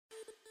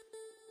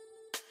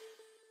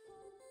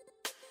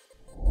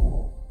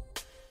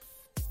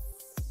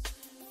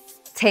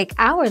Take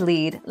our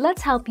lead,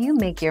 let's help you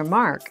make your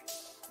mark.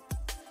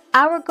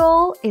 Our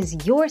goal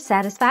is your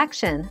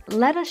satisfaction.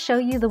 Let us show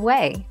you the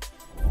way.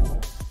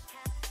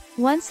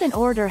 Once an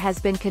order has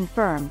been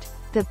confirmed,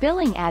 the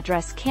billing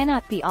address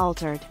cannot be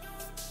altered.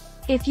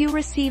 If you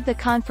receive the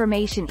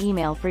confirmation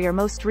email for your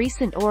most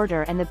recent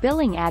order and the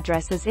billing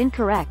address is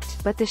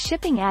incorrect but the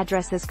shipping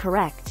address is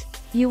correct,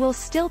 you will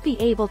still be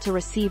able to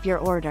receive your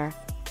order.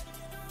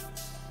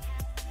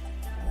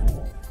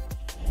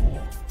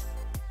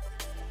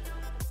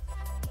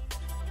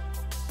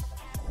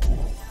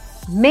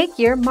 Make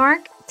your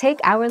mark, take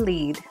our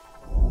lead.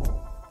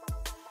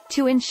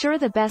 To ensure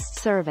the best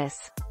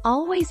service,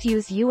 always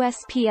use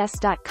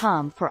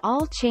USPS.com for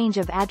all change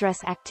of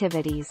address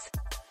activities.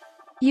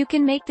 You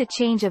can make the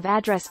change of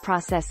address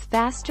process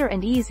faster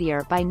and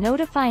easier by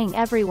notifying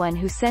everyone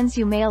who sends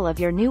you mail of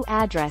your new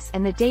address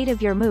and the date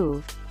of your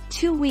move,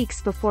 2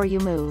 weeks before you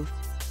move.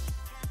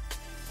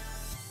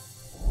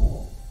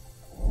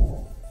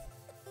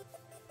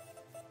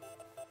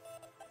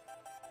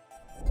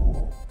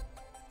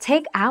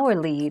 Take our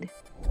lead.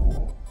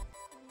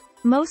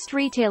 Most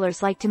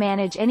retailers like to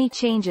manage any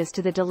changes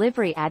to the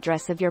delivery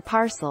address of your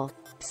parcel,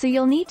 so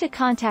you'll need to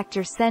contact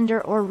your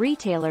sender or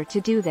retailer to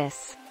do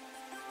this.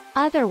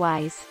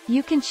 Otherwise,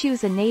 you can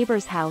choose a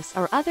neighbor's house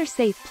or other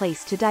safe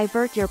place to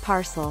divert your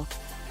parcel.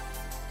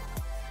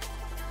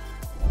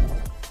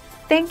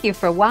 Thank you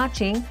for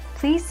watching.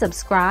 Please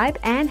subscribe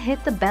and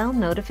hit the bell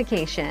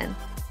notification.